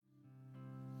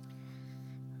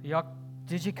Y'all,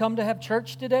 did you come to have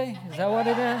church today? Is that what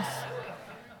it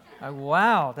is?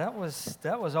 Wow, that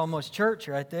was almost church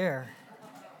right there.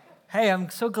 Hey,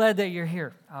 I'm so glad that you're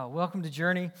here. Welcome to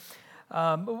Journey.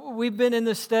 We've been in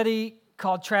this study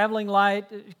called Traveling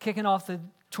Light, kicking off the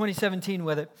 2017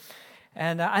 with it.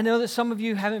 And I know that some of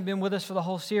you haven't been with us for the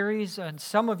whole series, and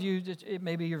some of you, it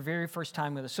may be your very first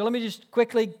time with us. So let me just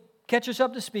quickly catch us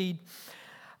up to speed.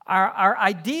 Our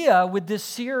idea with this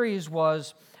series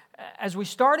was, as we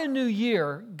start a new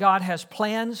year, God has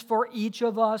plans for each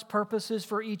of us, purposes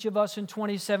for each of us in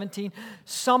 2017.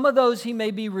 Some of those He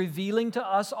may be revealing to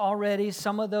us already.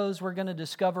 Some of those we're going to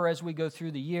discover as we go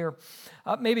through the year.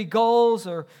 Maybe goals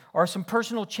or some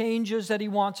personal changes that He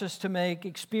wants us to make,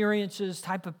 experiences,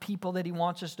 type of people that He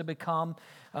wants us to become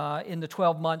in the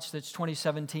 12 months that's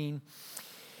 2017.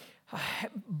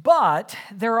 But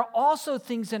there are also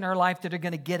things in our life that are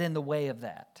going to get in the way of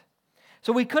that.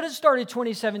 So we could have started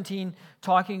 2017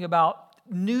 talking about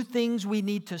new things we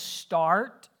need to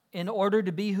start in order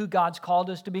to be who God's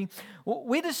called us to be.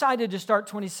 We decided to start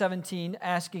 2017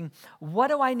 asking, what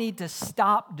do I need to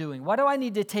stop doing? What do I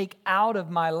need to take out of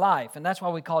my life? And that's why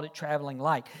we called it Traveling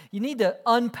Light. You need to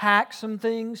unpack some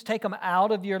things, take them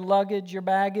out of your luggage, your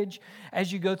baggage,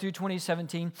 as you go through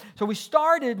 2017. So we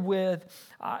started with,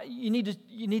 you need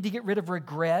to get rid of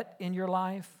regret in your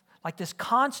life. Like this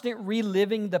constant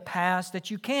reliving the past that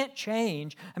you can't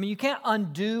change. I mean, you can't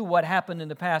undo what happened in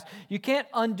the past. You can't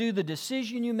undo the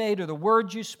decision you made or the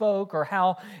words you spoke or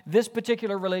how this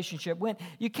particular relationship went.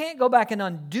 You can't go back and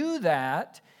undo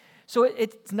that. So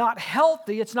it's not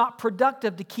healthy, it's not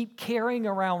productive to keep carrying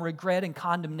around regret and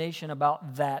condemnation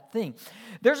about that thing.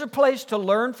 There's a place to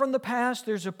learn from the past,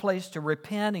 there's a place to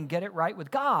repent and get it right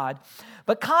with God,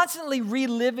 but constantly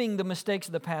reliving the mistakes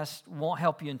of the past won't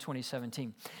help you in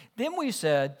 2017. Then we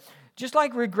said, just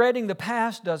like regretting the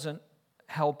past doesn't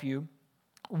help you,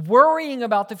 worrying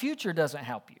about the future doesn't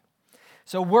help you.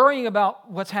 So worrying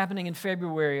about what's happening in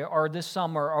February or this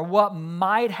summer or what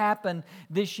might happen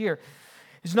this year,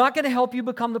 it's not going to help you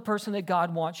become the person that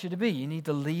God wants you to be. You need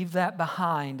to leave that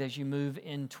behind as you move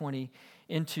into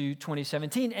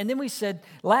 2017. And then we said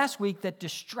last week that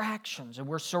distractions, and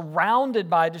we're surrounded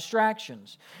by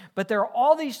distractions, but there are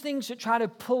all these things that try to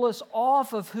pull us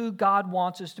off of who God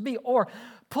wants us to be, or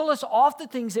pull us off the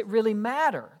things that really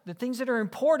matter, the things that are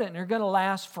important and are going to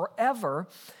last forever.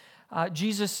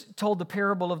 Jesus told the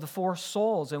parable of the 4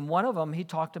 souls, and one of them, He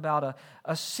talked about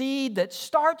a seed that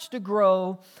starts to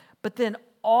grow, but then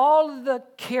all of the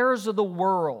cares of the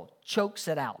world chokes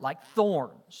it out like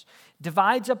thorns,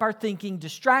 divides up our thinking,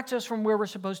 distracts us from where we're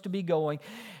supposed to be going.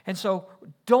 And so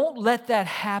don't let that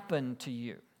happen to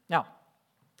you. Now,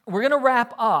 we're going to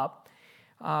wrap up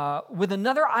with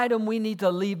another item we need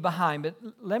to leave behind. But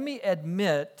let me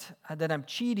admit that I'm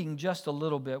cheating just a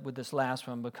little bit with this last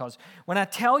one, because when I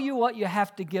tell you what you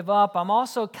have to give up, I'm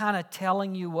also kind of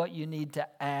telling you what you need to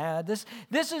add.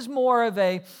 This is more of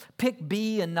a pick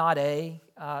B and not A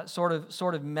sort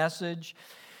of message.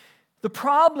 The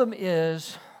problem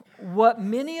is what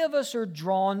many of us are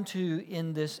drawn to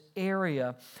in this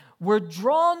area. We're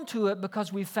drawn to it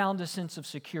because we found a sense of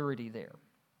security there.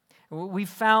 We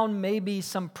found maybe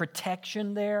some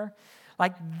protection there.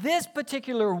 Like this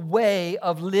particular way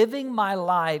of living my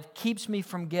life keeps me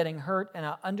from getting hurt, and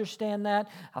I understand that.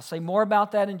 I'll say more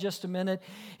about that in just a minute.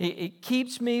 It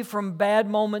keeps me from bad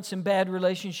moments and bad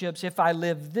relationships if I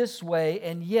live this way,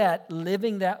 and yet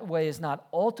living that way is not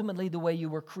ultimately the way you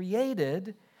were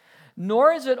created,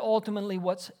 nor is it ultimately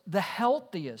what's the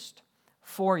healthiest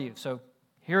for you. So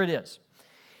here it is.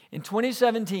 In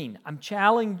 2017, I'm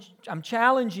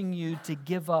challenging you to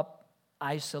give up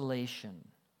isolation.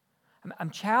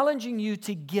 I'm challenging you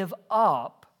to give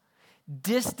up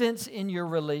distance in your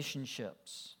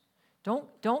relationships.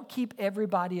 Don't keep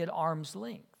everybody at arm's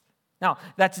length. Now,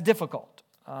 that's difficult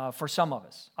for some of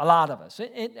us, a lot of us.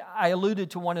 I alluded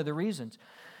to one of the reasons.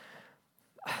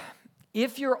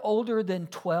 If you're older than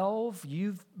 12,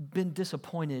 you've been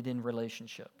disappointed in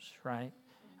relationships, right?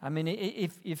 I mean,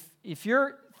 if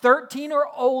you're 13 or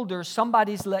older,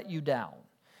 somebody's let you down.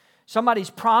 Somebody's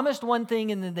promised one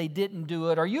thing and then they didn't do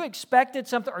it. Or you expected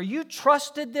something, or you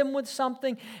trusted them with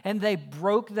something and they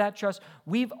broke that trust.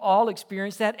 We've all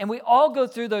experienced that, and we all go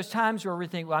through those times where we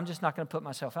think, well, I'm just not going to put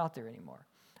myself out there anymore.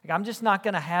 Like, I'm just not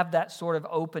going to have that sort of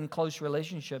open, close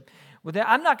relationship with them.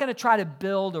 I'm not going to try to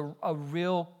build a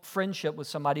real friendship with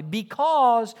somebody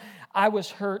because I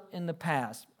was hurt in the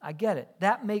past. I get it.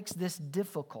 That makes this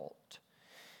difficult.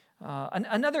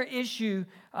 Another issue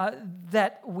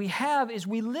that we have is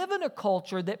we live in a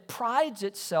culture that prides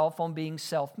itself on being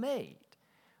self-made.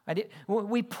 Right?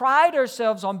 We pride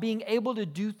ourselves on being able to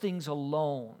do things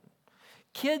alone.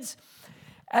 Kids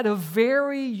at a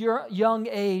very young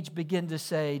age begin to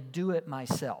say, do it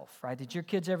myself, right? Did your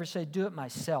kids ever say, do it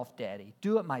myself, Daddy?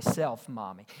 Do it myself,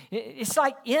 Mommy? It's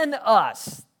like in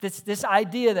us, this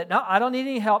idea that, no, I don't need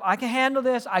any help. I can handle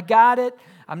this. I got it.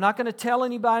 I'm not going to tell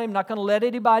anybody. I'm not going to let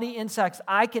anybody inside.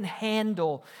 I can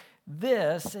handle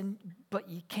this, but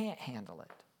you can't handle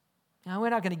it. Now, we're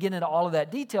not going to get into all of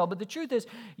that detail, but the truth is,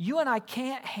 you and I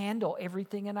can't handle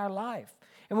everything in our life.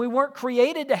 And we weren't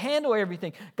created to handle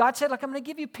everything. God said, look, I'm going to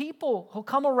give you people who'll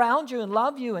come around you and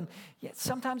love you. And yet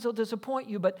sometimes they'll disappoint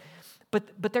you, but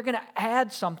they're going to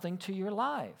add something to your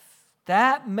life.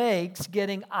 That makes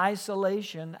getting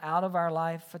isolation out of our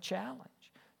life a challenge.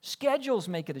 Schedules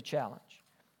make it a challenge.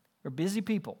 We're busy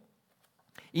people.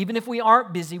 Even if we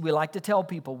aren't busy, we like to tell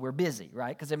people we're busy,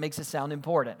 right? Because it makes it sound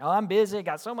important. Oh, I'm busy, I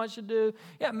got so much to do.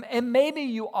 Yeah, and maybe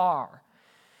you are.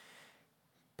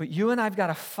 But you and I have got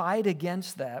to fight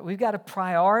against that. We've got to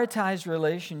prioritize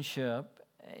relationship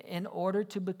in order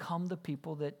to become the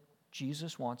people that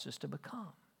Jesus wants us to become.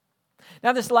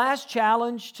 Now, this last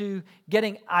challenge to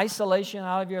getting isolation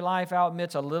out of your life, I'll admit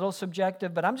it's a little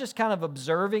subjective, but I'm just kind of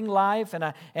observing life,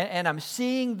 and I'm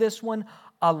seeing this one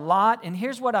a lot. And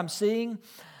here's what I'm seeing.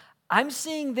 I'm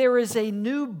seeing there is a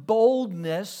new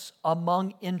boldness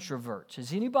among introverts.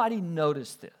 Has anybody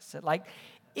noticed this? Like,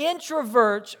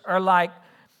 introverts are like,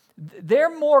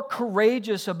 they're more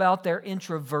courageous about their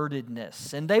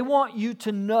introvertedness, and they want you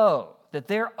to know that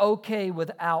they're okay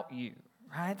without you,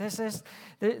 right?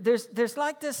 There's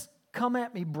like this come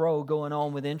at me bro going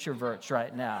on with introverts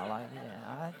right now. Like,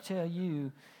 yeah, I tell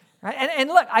you, right? And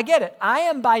look, I get it. I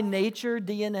am by nature,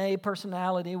 DNA,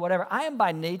 personality, whatever, I am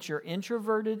by nature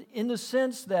introverted in the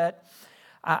sense that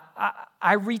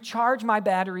I recharge my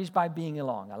batteries by being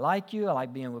alone. I like you. I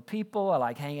like being with people. I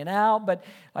like hanging out. But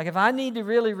like if I need to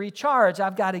really recharge,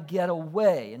 I've got to get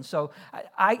away. And so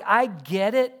I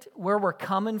get it where we're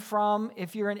coming from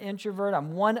if you're an introvert.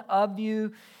 I'm one of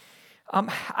you.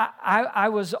 I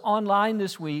was online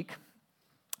this week,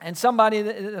 and somebody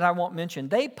that I won't mention,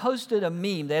 they posted a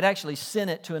meme. They'd actually sent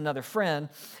it to another friend.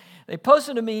 They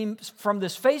posted a meme from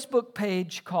this Facebook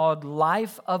page called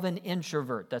Life of an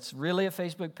Introvert. That's really a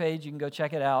Facebook page. You can go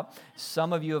check it out.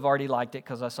 Some of you have already liked it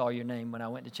because I saw your name when I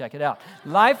went to check it out.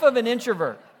 Life of an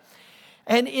Introvert.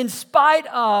 And in spite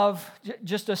of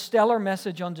just a stellar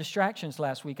message on distractions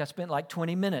last week, I spent like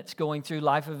 20 minutes going through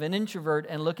Life of an Introvert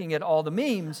and looking at all the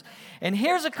memes. And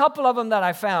here's a couple of them that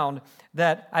I found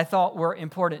that I thought were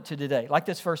important to today. Like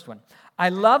this first one. I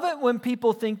love it when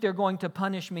people think they're going to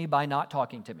punish me by not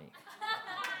talking to me.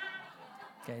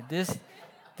 Okay,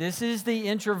 this is the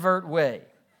introvert way.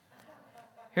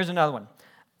 Here's another one.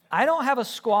 I don't have a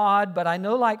squad, but I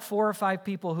know like 4 or 5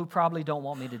 people who probably don't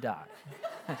want me to die.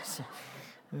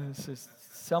 This is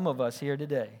some of us here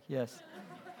today, yes.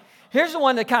 Here's the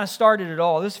one that kind of started it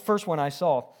all. This is the first one I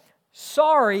saw.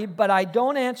 Sorry, but I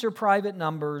don't answer private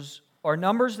numbers or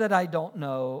numbers that I don't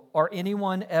know or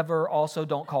anyone ever, also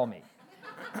don't call me.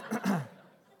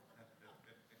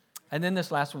 And then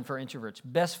this last one for introverts.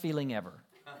 Best feeling ever.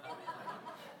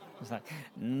 It's like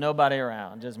nobody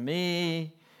around, just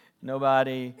me,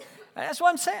 nobody. That's what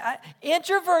I'm saying.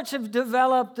 Introverts have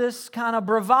developed this kind of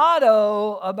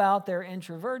bravado about their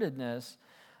introvertedness.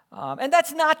 And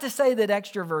that's not to say that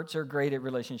extroverts are great at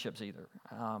relationships either.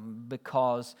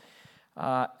 Because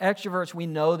extroverts, we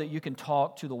know that you can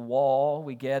talk to the wall.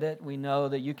 We get it. We know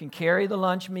that you can carry the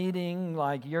lunch meeting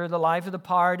like you're the life of the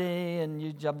party and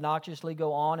you obnoxiously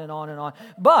go on and on and on.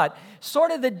 But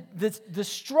sort of the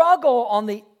struggle on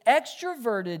the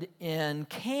extroverted end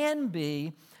can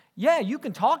be, yeah, you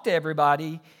can talk to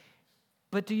everybody,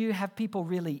 but do you have people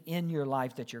really in your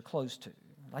life that you're close to?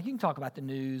 Like you can talk about the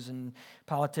news and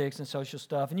politics and social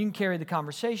stuff, and you can carry the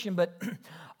conversation, but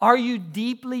are you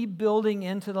deeply building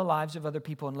into the lives of other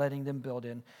people and letting them build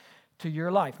into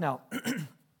your life? Now,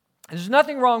 there's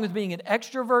nothing wrong with being an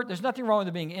extrovert. There's nothing wrong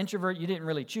with being an introvert. You didn't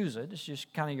really choose it. It's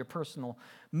just kind of your personal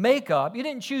makeup. You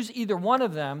didn't choose either one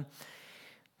of them.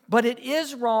 But it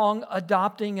is wrong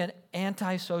adopting an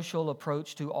antisocial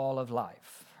approach to all of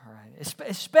life, all right?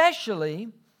 Especially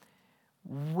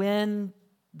when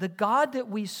the God that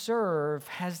we serve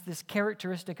has this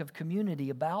characteristic of community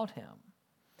about him.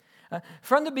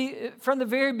 From the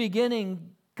very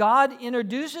beginning, God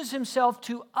introduces himself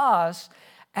to us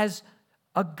as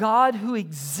a God who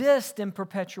exists in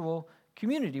perpetual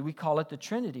community. We call it the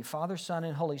Trinity, Father, Son,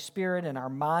 and Holy Spirit, and our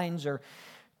minds are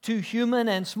too human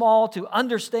and small to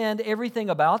understand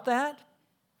everything about that.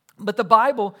 But the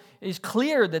Bible is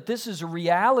clear that this is a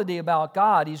reality about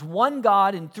God. He's one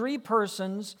God in 3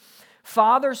 persons,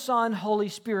 Father, Son, Holy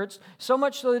Spirit, so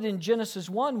much so that in Genesis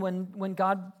 1, when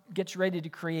God gets ready to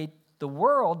create the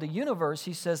world, the universe,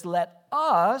 he says, let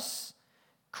us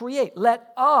create.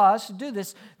 Let us do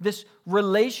this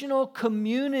relational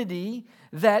community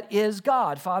that is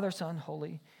God, Father, Son,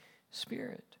 Holy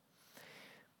Spirit.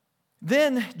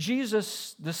 Then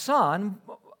Jesus, the Son,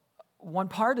 one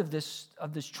part of this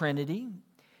Trinity,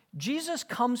 Jesus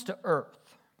comes to earth.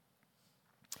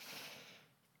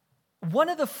 One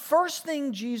of the first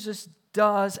things Jesus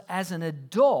does as an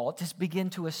adult is begin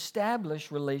to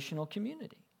establish relational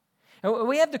community. And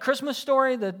we have the Christmas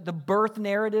story, the birth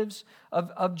narratives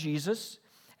of Jesus.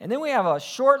 And then we have a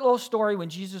short little story when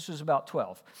Jesus was about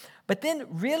 12. But then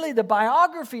really the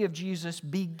biography of Jesus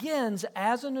begins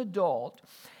as an adult.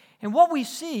 And what we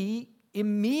see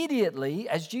immediately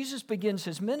as Jesus begins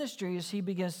his ministry is he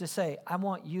begins to say, I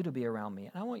want you to be around me,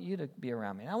 and I want you to be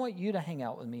around me, and I want you to hang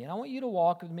out with me, and I want you to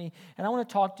walk with me, and I want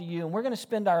to talk to you, and we're going to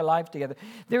spend our life together.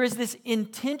 There is this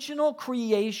intentional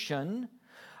creation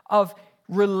of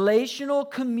relational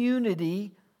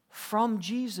community from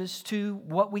Jesus to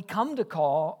what we come to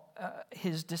call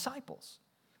his disciples.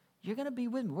 You're going to be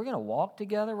with me. We're going to walk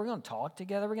together. We're going to talk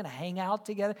together. We're going to hang out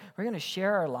together. We're going to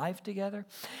share our life together.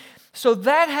 So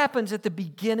that happens at the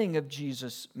beginning of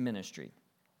Jesus' ministry.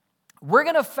 We're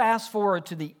going to fast forward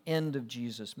to the end of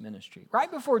Jesus' ministry.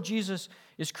 Right before Jesus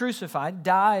is crucified,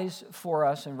 dies for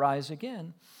us, and rises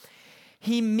again,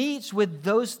 he meets with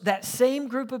that same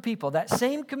group of people, that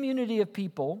same community of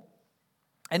people,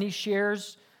 and he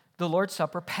shares the Lord's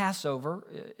Supper. Passover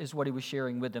is what he was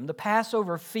sharing with them. The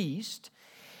Passover feast.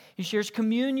 He shares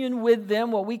communion with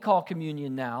them, what we call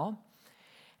communion now.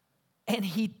 And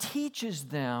he teaches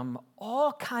them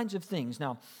all kinds of things.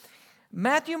 Now,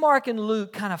 Matthew, Mark, and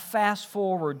Luke kind of fast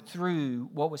forward through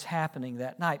what was happening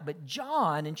that night. But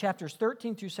John, in chapters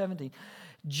 13 through 17,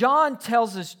 John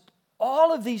tells us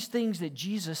all of these things that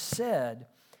Jesus said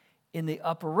in the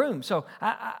upper room. So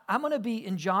I'm going to be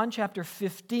in John chapter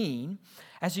 15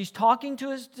 as he's talking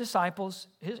to his disciples,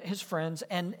 his friends,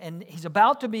 and he's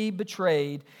about to be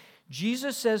betrayed.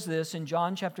 Jesus says this in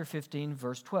John chapter 15,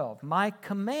 verse 12. My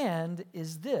command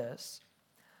is this,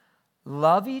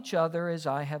 love each other as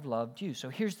I have loved you. So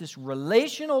here's this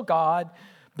relational God,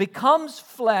 becomes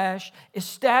flesh,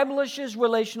 establishes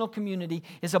relational community,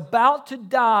 is about to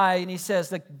die, and he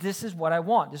says, like, this is what I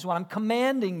want. This is what I'm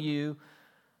commanding you.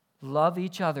 Love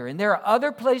each other. And there are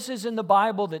other places in the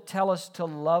Bible that tell us to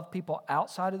love people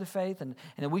outside of the faith and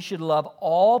that we should love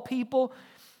all people.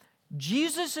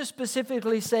 Jesus is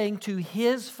specifically saying to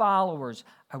his followers,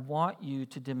 I want you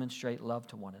to demonstrate love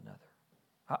to one another.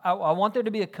 I want there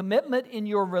to be a commitment in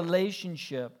your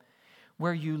relationship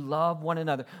where you love one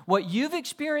another. What you've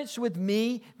experienced with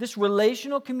me, this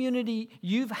relational community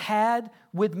you've had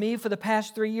with me for the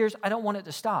past 3 years, I don't want it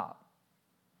to stop.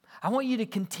 I want you to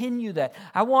continue that.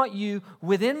 I want you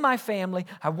within my family,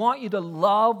 I want you to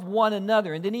love one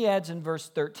another. And then he adds in verse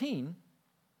 13,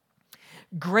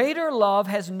 greater love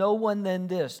has no one than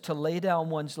this, to lay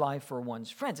down one's life for one's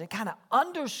friends. It kind of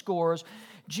underscores,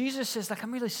 Jesus says, like,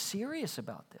 I'm really serious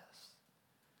about this.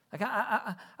 Like,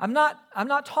 I'm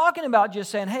not talking about just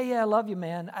saying, hey, yeah, I love you,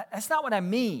 man. That's not what I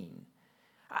mean.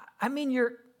 I mean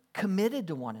you're committed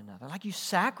to one another, like you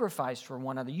sacrifice for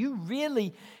one another. You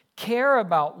really care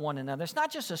about one another. It's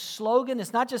not just a slogan.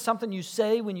 It's not just something you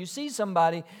say when you see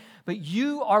somebody, but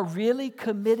you are really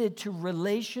committed to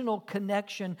relational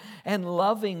connection and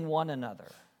loving one another.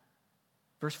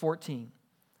 Verse 14.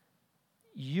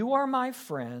 You are my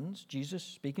friends, Jesus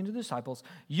speaking to the disciples,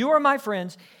 you are my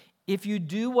friends if you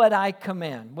do what I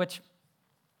command, which,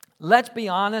 let's be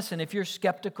honest, and if you're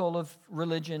skeptical of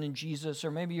religion and Jesus,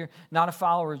 or maybe you're not a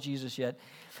follower of Jesus yet,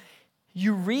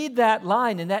 you read that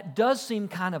line, and that does seem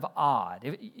kind of odd.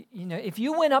 If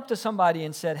you went up to somebody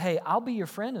and said, hey, I'll be your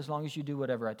friend as long as you do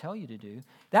whatever I tell you to do,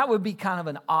 that would be kind of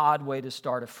an odd way to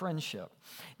start a friendship.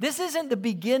 This isn't the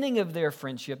beginning of their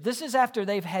friendship. This is after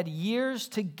they've had years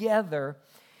together.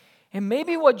 And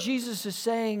maybe what Jesus is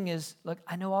saying is, look,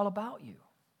 I know all about you.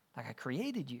 Like, I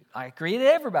created you. I created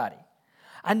everybody.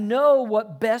 I know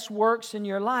what best works in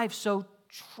your life, so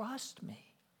trust me.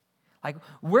 Like,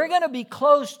 we're going to be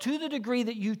close to the degree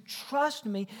that you trust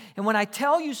me. And when I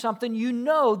tell you something, you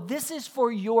know this is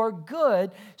for your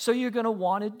good, so you're going to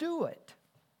want to do it.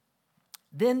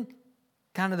 Then,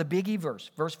 kind of the biggie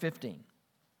verse 15.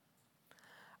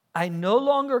 I no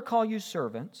longer call you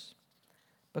servants,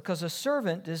 because a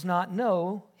servant does not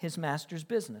know his master's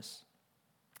business.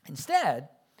 Instead,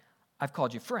 I've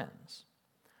called you friends.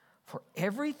 For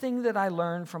everything that I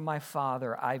learned from my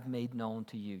Father, I've made known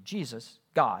to you. Jesus,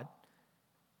 God,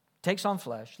 takes on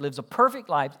flesh, lives a perfect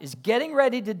life, is getting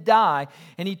ready to die,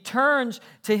 and he turns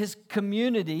to his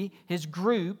community, his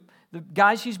group, the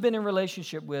guys he's been in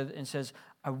relationship with, and says,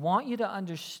 I want you to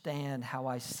understand how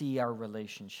I see our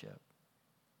relationship.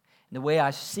 And the way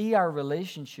I see our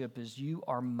relationship is you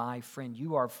are my friend.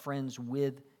 You are friends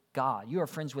with God. You are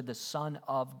friends with the Son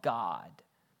of God.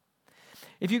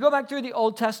 If you go back through the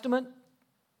Old Testament,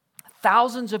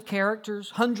 thousands of characters,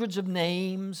 hundreds of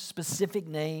names, specific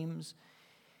names.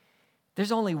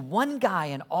 There's only one guy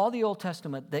in all the Old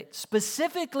Testament that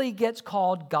specifically gets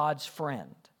called God's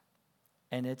friend,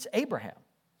 and it's Abraham.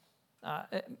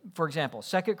 For example,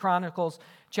 2 Chronicles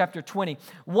chapter 20.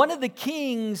 One of the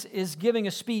kings is giving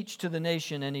a speech to the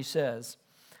nation, and he says,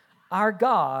 Our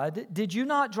God, did you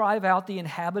not drive out the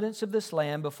inhabitants of this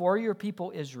land before your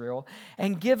people Israel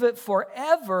and give it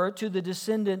forever to the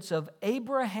descendants of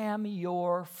Abraham,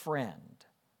 your friend?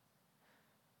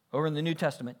 Over in the New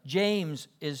Testament, James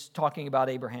is talking about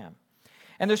Abraham.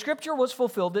 And the scripture was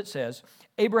fulfilled that says,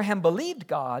 Abraham believed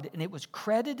God, and it was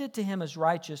credited to him as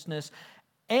righteousness,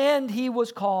 and he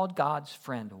was called God's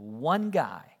friend. One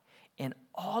guy in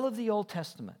all of the Old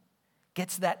Testament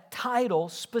gets that title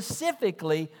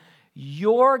specifically,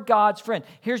 you're God's friend.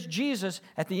 Here's Jesus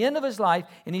at the end of his life,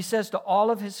 and he says to all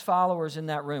of his followers in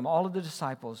that room, all of the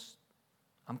disciples,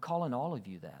 I'm calling all of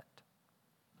you that.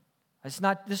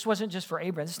 This wasn't just for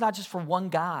Abraham. This is not just for one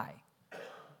guy.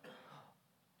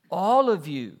 All of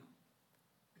you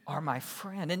are my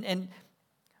friend. And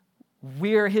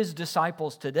we're his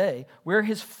disciples today. We're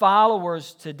his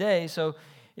followers today. So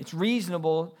it's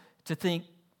reasonable to think,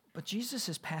 but Jesus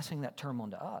is passing that term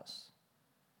on to us.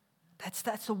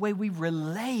 That's the way we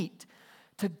relate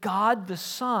to God the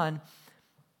Son.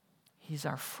 He's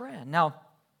our friend. Now,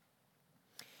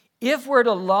 if we're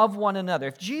to love one another,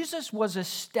 if Jesus was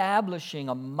establishing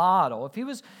a model, if he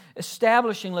was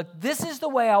establishing, look, this is the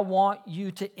way I want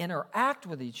you to interact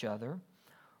with each other,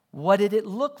 what did it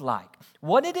look like?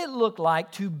 What did it look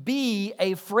like to be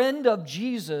a friend of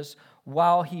Jesus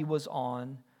while he was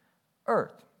on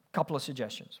earth? A couple of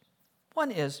suggestions.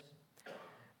 One is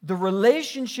the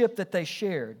relationship that they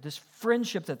shared, this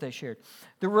friendship that they shared.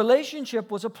 The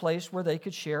relationship was a place where they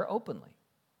could share openly.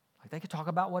 Like they could talk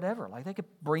about whatever. Like they could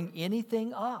bring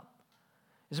anything up.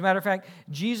 As a matter of fact,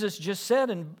 Jesus just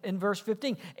said in verse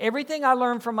 15, everything I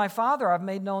learned from my Father I've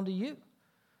made known to you.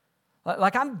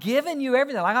 Like I'm giving you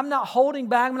everything. Like I'm not holding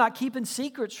back. I'm not keeping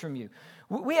secrets from you.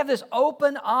 We have this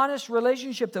open, honest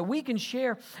relationship that we can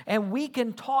share and we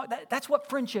can talk. That's what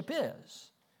friendship is.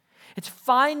 It's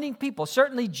finding people.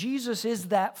 Certainly Jesus is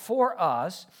that for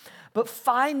us. But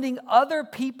finding other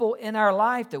people in our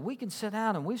life that we can sit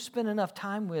down and we've spent enough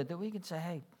time with that we can say,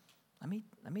 hey,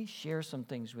 let me share some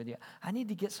things with you. I need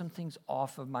to get some things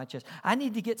off of my chest. I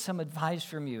need to get some advice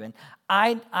from you. And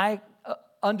I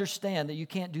understand that you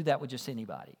can't do that with just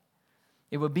anybody.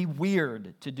 It would be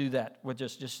weird to do that with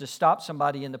just to stop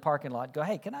somebody in the parking lot and go,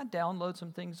 hey, can I download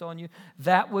some things on you?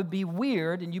 That would be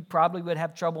weird, and you probably would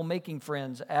have trouble making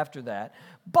friends after that.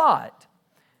 But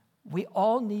we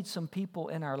all need some people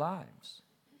in our lives.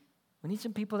 We need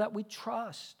some people that we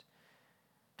trust.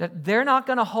 That they're not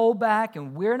going to hold back,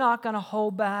 and we're not going to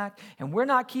hold back, and we're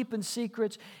not keeping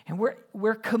secrets, and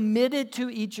we're committed to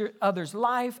each other's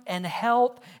life and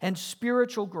health and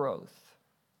spiritual growth.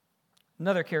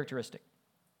 Another characteristic.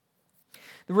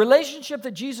 The relationship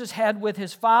that Jesus had with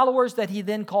his followers that he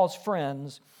then calls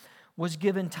friends was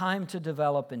given time to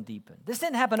develop and deepen. This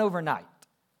didn't happen overnight.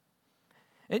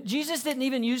 Jesus didn't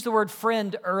even use the word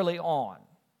friend early on.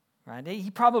 Right? He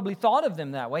probably thought of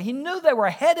them that way. He knew they were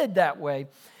headed that way,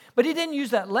 but he didn't use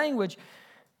that language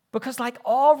because like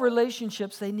all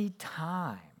relationships, they need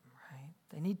time. Right?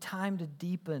 They need time to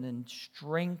deepen and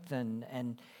strengthen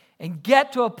and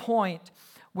get to a point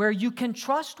where you can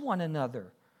trust one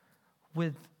another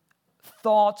with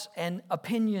thoughts and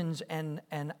opinions and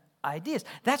ideas.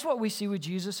 That's what we see with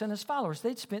Jesus and his followers.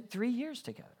 They'd spent 3 years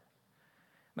together.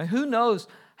 I mean, who knows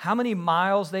how many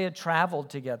miles they had traveled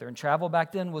together, and travel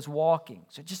back then was walking.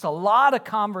 So just a lot of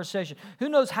conversation. Who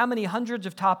knows how many hundreds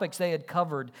of topics they had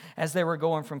covered as they were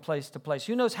going from place to place.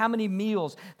 Who knows how many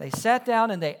meals they sat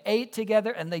down and they ate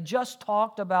together and they just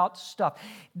talked about stuff.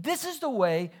 This is the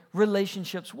way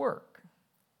relationships work.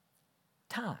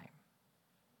 Time.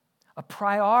 A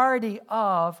priority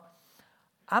of,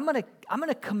 I'm going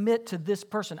to commit to this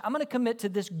person. I'm going to commit to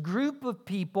this group of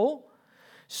people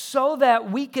so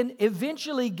that we can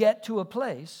eventually get to a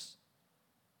place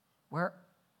where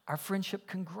our friendship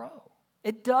can grow.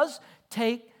 It does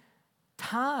take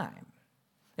time.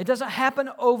 It doesn't happen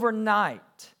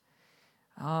overnight.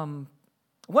 One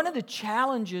of the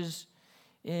challenges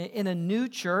in a new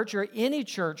church, or any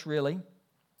church really,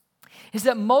 is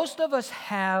that most of us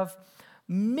have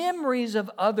memories of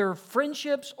other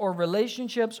friendships or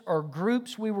relationships or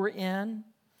groups we were in.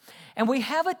 And we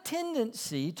have a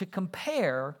tendency to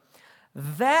compare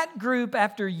that group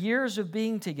after years of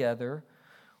being together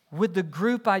with the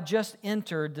group I just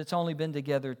entered that's only been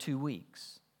together 2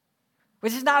 weeks,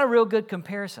 which is not a real good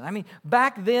comparison. I mean,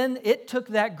 back then, it took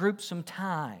that group some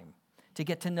time to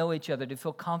get to know each other, to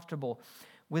feel comfortable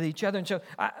with each other. And so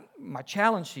my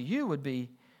challenge to you would be,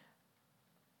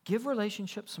 give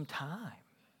relationships some time.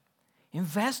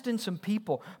 Invest in some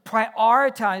people.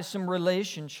 Prioritize some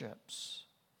relationships.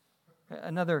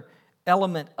 Another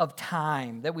element of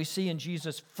time that we see in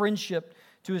Jesus' friendship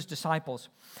to his disciples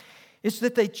is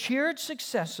that they cheered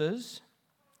successes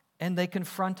and they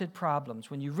confronted problems.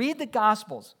 When you read the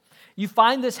Gospels, you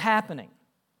find this happening.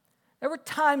 There were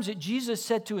times that Jesus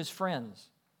said to his friends,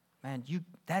 man,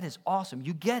 that is awesome.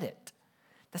 You get it.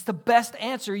 That's the best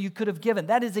answer you could have given.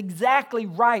 That is exactly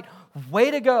right.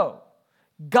 Way to go.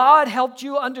 God helped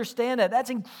you understand that.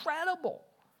 That's incredible.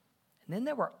 And then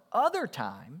there were other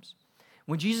times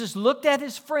when Jesus looked at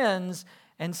his friends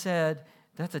and said,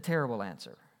 that's a terrible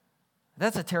answer.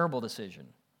 That's a terrible decision.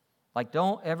 Like,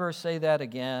 don't ever say that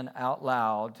again out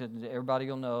loud. Everybody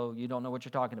will know you don't know what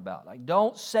you're talking about. Like,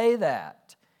 don't say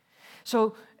that.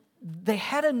 So they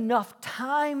had enough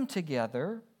time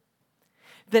together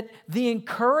that the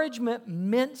encouragement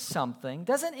meant something.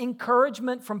 Doesn't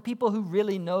encouragement from people who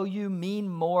really know you mean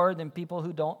more than people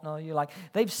who don't know you? Like,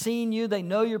 they've seen you, they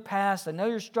know your past, they know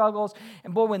your struggles,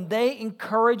 and boy, when they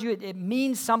encourage you, it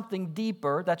means something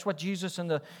deeper. That's what Jesus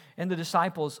and the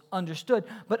disciples understood.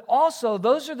 But also,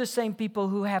 those are the same people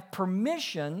who have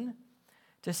permission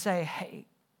to say, hey,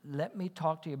 let me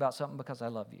talk to you about something because I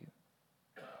love you.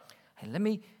 Hey, let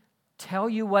me tell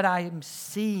you what I am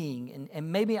seeing,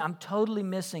 and maybe I'm totally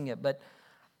missing it, but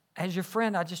as your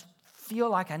friend, I just feel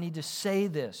like I need to say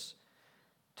this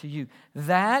to you.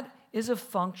 That is a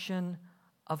function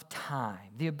of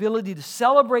time, the ability to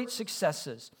celebrate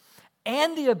successes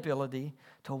and the ability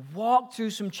to walk through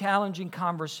some challenging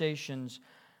conversations.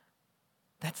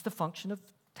 That's the function of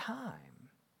time.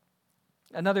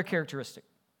 Another characteristic,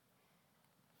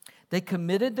 they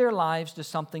committed their lives to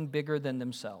something bigger than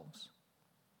themselves.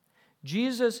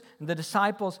 Jesus and the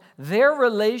disciples, their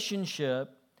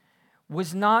relationship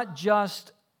was not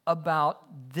just about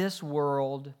this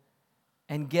world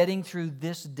and getting through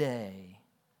this day.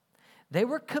 They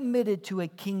were committed to a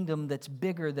kingdom that's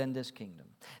bigger than this kingdom.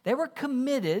 They were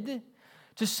committed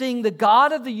to seeing the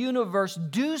God of the universe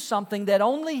do something that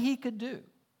only He could do.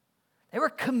 They were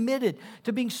committed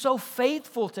to being so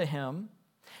faithful to Him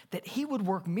that He would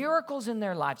work miracles in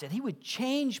their lives, that He would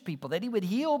change people, that He would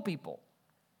heal people.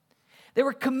 They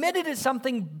were committed to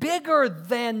something bigger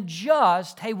than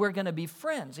just, hey, we're going to be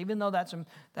friends, even though that's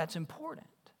important.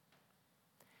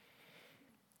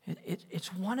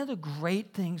 It's one of the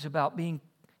great things about being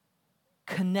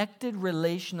connected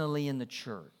relationally in the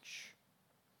church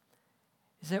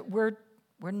is that we're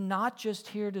not just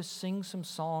here to sing some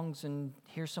songs and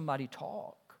hear somebody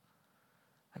talk.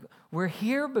 We're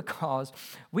here because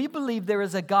we believe there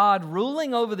is a God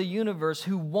ruling over the universe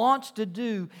who wants to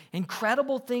do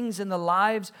incredible things in the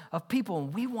lives of people,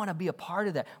 and we want to be a part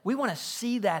of that. We want to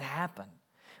see that happen.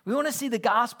 We want to see the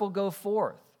gospel go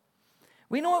forth.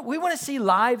 We want to see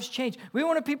lives change. We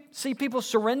want to see people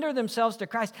surrender themselves to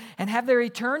Christ and have their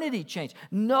eternity change.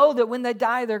 Know that when they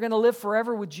die, they're going to live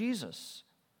forever with Jesus.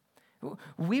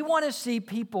 We want to see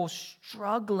people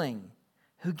struggling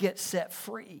who get set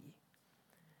free,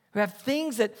 who have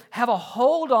things that have a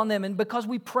hold on them, and because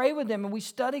we pray with them and we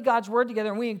study God's Word together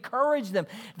and we encourage them,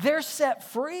 they're set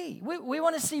free. We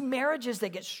want to see marriages that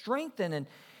get strengthened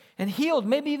and healed,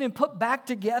 maybe even put back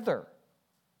together.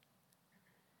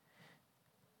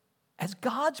 As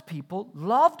God's people,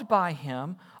 loved by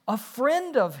Him, a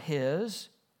friend of His,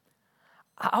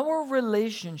 our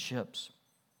relationships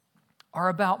are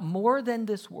about more than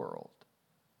this world.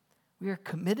 We are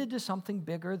committed to something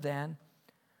bigger than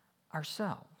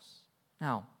ourselves.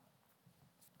 Now,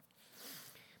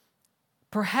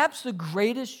 perhaps the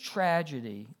greatest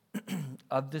tragedy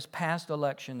of this past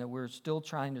election that we're still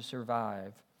trying to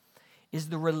survive is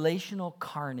the relational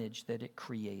carnage that it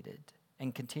created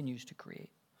and continues to create.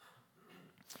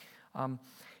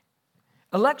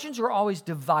 Elections are always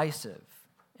divisive,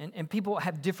 and people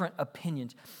have different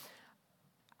opinions.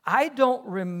 I don't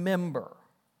remember,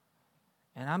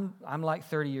 and I'm like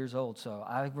 30 years old, so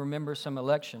I remember some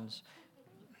elections.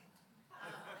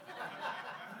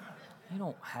 You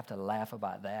don't have to laugh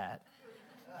about that.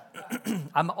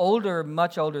 I'm older,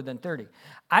 much older than 30.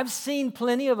 I've seen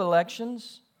plenty of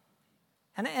elections,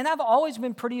 and I've always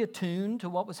been pretty attuned to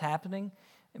what was happening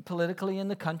politically in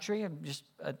the country, just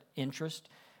an interest.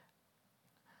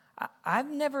 I've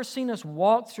never seen us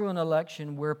walk through an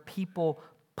election where people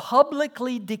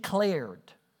publicly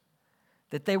declared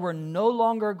that they were no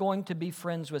longer going to be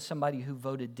friends with somebody who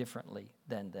voted differently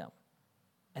than them.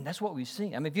 And that's what we've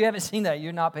seen. I mean, if you haven't seen that,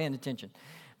 you're not paying attention.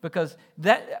 Because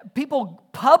that people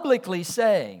publicly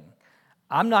saying,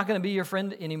 I'm not going to be your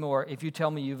friend anymore if you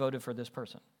tell me you voted for this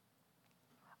person.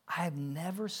 I have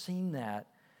never seen that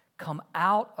come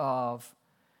out of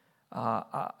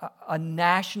a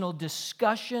national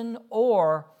discussion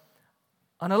or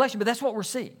an election. But that's what we're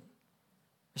seeing.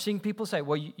 We're seeing people say,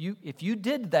 well, if you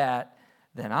did that,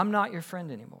 then I'm not your friend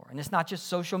anymore. And it's not just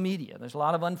social media. There's a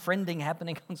lot of unfriending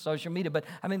happening on social media. But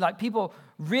I mean, like, people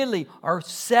really are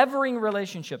severing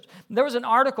relationships. There was an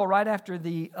article right after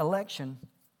the election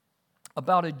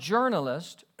about a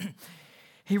journalist.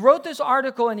 He wrote this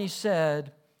article and he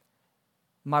said,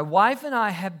 my wife and I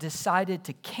have decided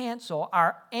to cancel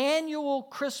our annual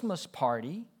Christmas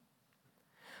party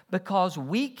because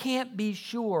we can't be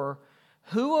sure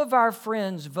who of our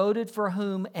friends voted for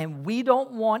whom, and we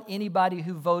don't want anybody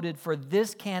who voted for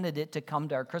this candidate to come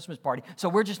to our Christmas party. So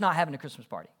we're just not having a Christmas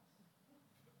party.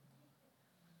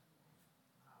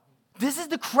 This is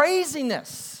the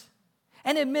craziness.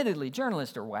 And admittedly,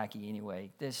 journalists are wacky anyway.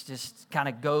 This just kind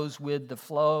of goes with the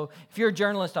flow. If you're a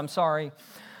journalist, I'm sorry.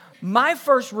 My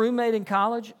first roommate in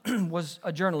college was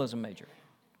a journalism major.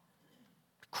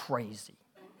 Crazy.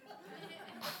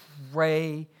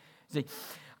 It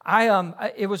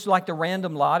was like the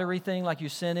random lottery thing, like you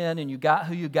sent in and you got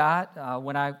who you got.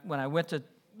 When I went to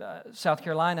South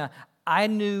Carolina, I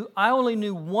only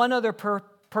knew one other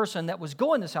person that was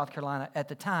going to South Carolina at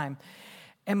the time,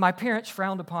 and my parents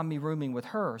frowned upon me rooming with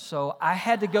her. So I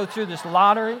had to go through this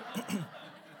lottery.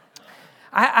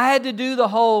 I had to do the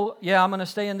whole, I'm going to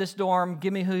stay in this dorm,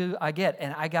 give me who I get.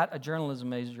 And I got a journalism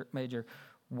major,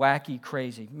 wacky,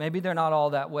 crazy. Maybe they're not all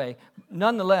that way.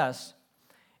 Nonetheless,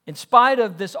 in spite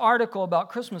of this article about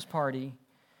Christmas party,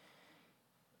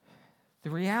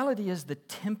 the reality is the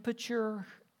temperature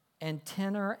and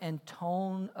tenor and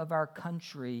tone of our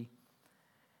country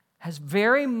has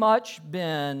very much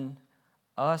been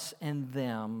us and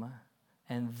them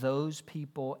and those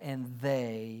people and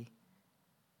they.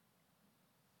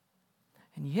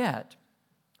 And yet,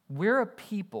 we're a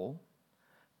people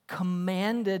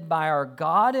commanded by our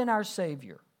God and our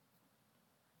Savior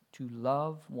to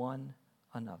love one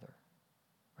another.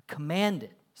 We're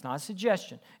commanded. It's not a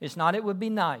suggestion. It's not it would be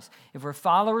nice. If we're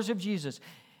followers of Jesus,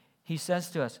 He says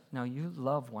to us, no, you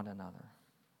love one another.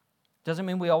 Doesn't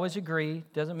mean we always agree.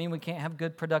 Doesn't mean we can't have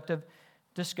good, productive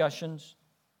discussions.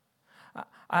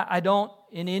 I don't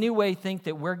in any way think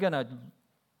that we're going to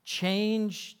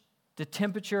change the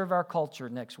temperature of our culture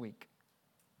next week.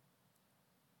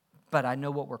 But I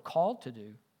know what we're called to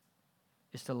do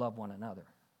is to love one another,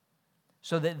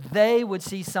 so that they would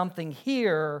see something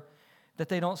here that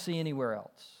they don't see anywhere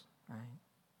else, right?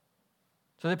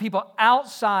 So that people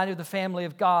outside of the family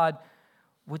of God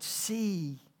would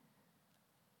see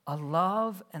a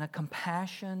love and a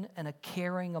compassion and a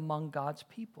caring among God's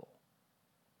people.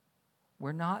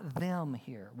 We're not them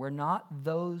here. We're not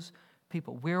those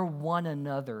people. We're one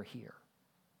another here.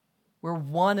 We're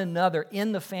one another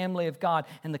in the family of God,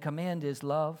 and the command is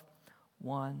love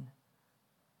one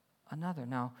another.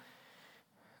 Now,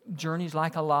 Journey's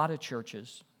like a lot of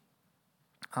churches.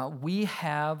 We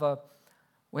have a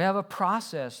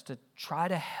process to try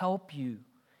to help you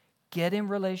get in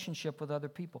relationship with other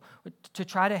people, to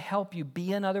try to help you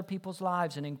be in other people's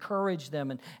lives and encourage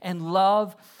them and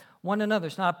love one another.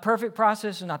 It's not a perfect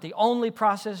process. It's not the only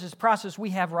process. It's a process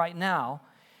we have right now,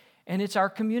 and it's our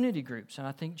community groups. And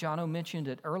I think Jono mentioned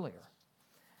it earlier.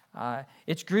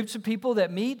 It's groups of people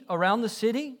that meet around the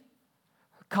city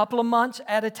a couple of months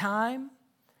at a time,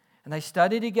 and they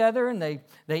study together, and they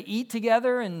eat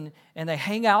together, and they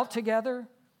hang out together.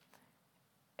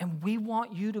 And we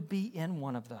want you to be in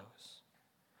one of those.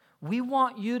 We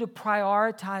want you to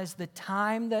prioritize the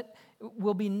time that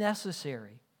will be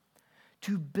necessary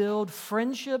to build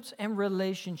friendships and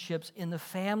relationships in the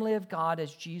family of God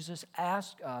as Jesus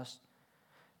asked us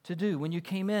to do. When you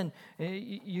came in,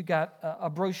 you got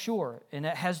a brochure, and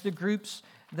it has the groups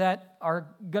that are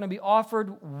going to be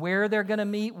offered, where they're going to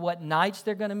meet, what nights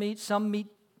they're going to meet. Some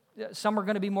are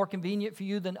going to be more convenient for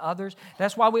you than others.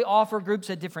 That's why we offer groups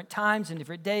at different times and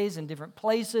different days and different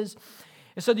places,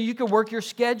 and so that you could work your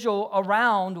schedule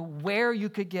around where you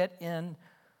could get in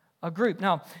a group.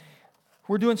 Now,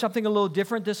 we're doing something a little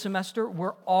different this semester.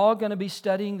 We're all going to be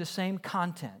studying the same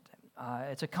content.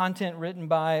 It's a content written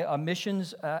by a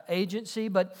missions agency,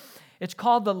 but it's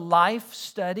called the Life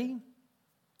Study.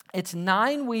 It's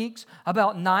 9 weeks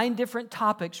about 9 different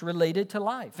topics related to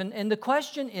life. And the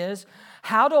question is,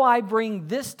 how do I bring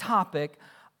this topic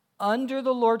under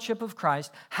the lordship of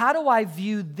Christ? How do I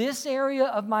view this area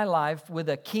of my life with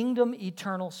a kingdom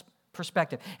eternal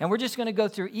perspective? And we're just going to go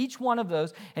through each one of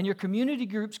those, and your community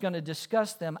group's going to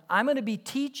discuss them. I'm going to be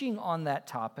teaching on that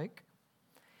topic.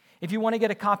 If you want to get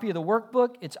a copy of the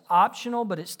workbook, it's optional,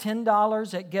 but it's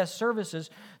 $10 at guest services.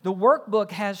 The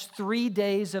workbook has 3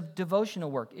 days of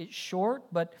devotional work. It's short,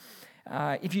 but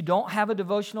if you don't have a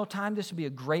devotional time, this would be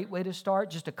a great way to start.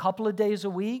 Just a couple of days a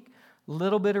week, a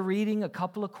little bit of reading, a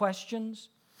couple of questions.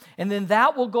 And then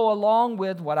that will go along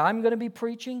with what I'm going to be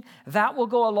preaching. That will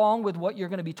go along with what you're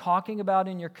going to be talking about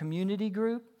in your community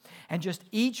group. And just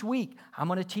each week, I'm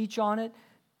going to teach on it.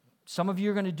 Some of you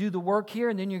are going to do the work here,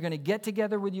 and then you're going to get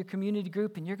together with your community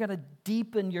group, and you're going to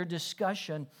deepen your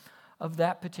discussion of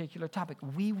that particular topic.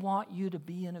 We want you to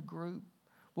be in a group.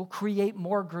 We'll create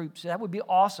more groups. That would be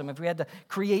awesome if we had to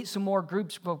create some more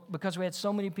groups because we had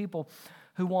so many people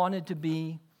who wanted to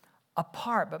be a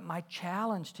part. But my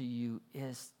challenge to you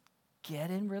is get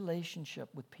in relationship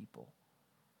with people.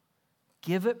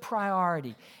 Give it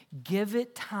priority. Give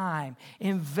it time.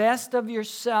 Invest of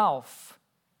yourself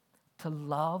to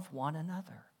love one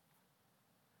another.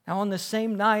 Now, on the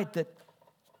same night that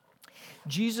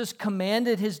Jesus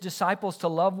commanded his disciples to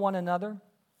love one another,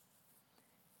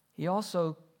 he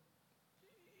also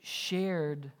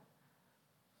shared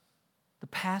the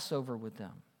Passover with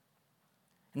them.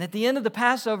 And at the end of the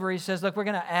Passover, he says, look, we're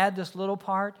going to add this little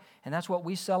part, and that's what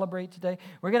we celebrate today.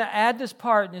 We're going to add this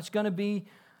part, and it's going to be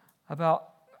about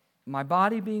my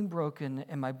body being broken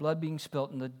and my blood being spilt.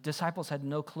 And the disciples had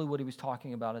no clue what he was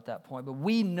talking about at that point. But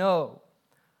we know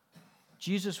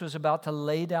Jesus was about to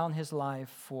lay down his life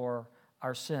for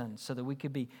our sins so that we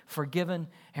could be forgiven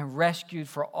and rescued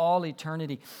for all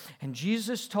eternity. And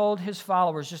Jesus told his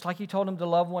followers, just like he told them to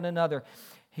love one another,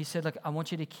 he said, look, I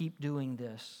want you to keep doing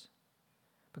this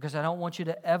because I don't want you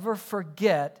to ever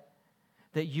forget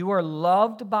that you are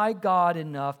loved by God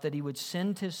enough that he would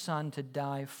send his son to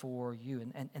die for you.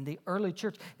 And the early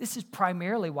church, this is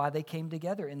primarily why they came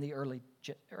together in the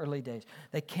early days.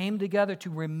 They came together to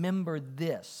remember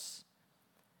this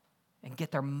and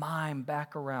get their mind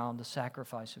back around the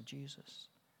sacrifice of Jesus.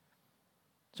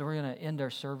 So we're going to end our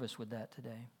service with that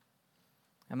today.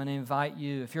 I'm going to invite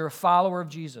you, if you're a follower of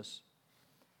Jesus,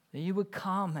 that you would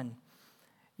come and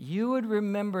you would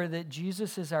remember that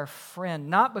Jesus is our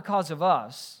friend, not because of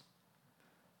us,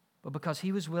 but because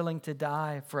he was willing to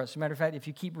die for us. As a matter of fact, if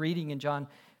you keep reading in John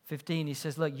 15, he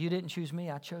says, look, you didn't choose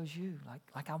me, I chose you.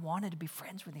 Like I wanted to be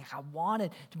friends with you. I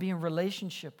wanted to be in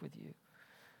relationship with you.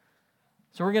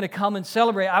 So we're going to come and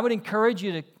celebrate. I would encourage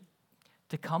you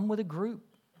to come with a group.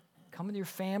 Come with your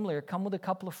family or come with a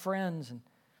couple of friends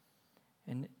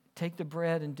and take the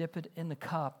bread and dip it in the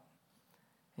cup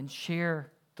and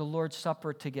share the Lord's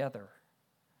Supper together.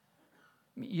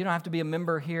 You don't have to be a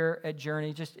member here at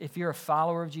Journey. Just if you're a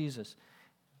follower of Jesus,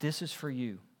 this is for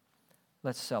you.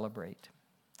 Let's celebrate.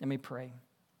 Let me pray.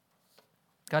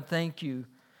 God, thank you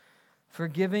for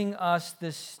giving us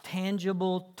this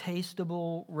tangible,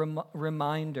 tasteable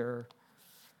reminder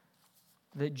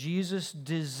that Jesus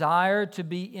desired to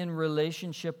be in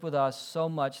relationship with us so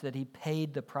much that he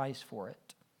paid the price for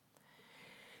it.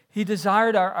 He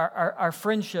desired our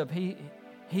friendship.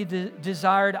 He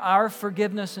desired our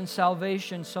forgiveness and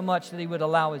salvation so much that he would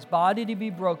allow his body to be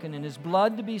broken and his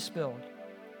blood to be spilled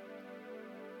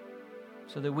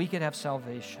so that we could have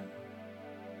salvation.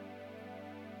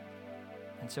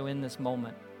 And so in this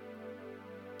moment,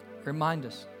 remind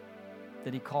us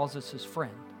that he calls us his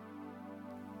friend.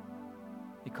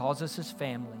 He calls us his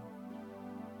family.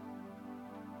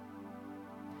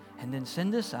 And then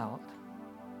send us out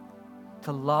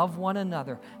to love one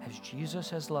another as Jesus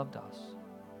has loved us.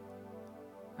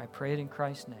 I pray it in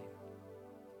Christ's name.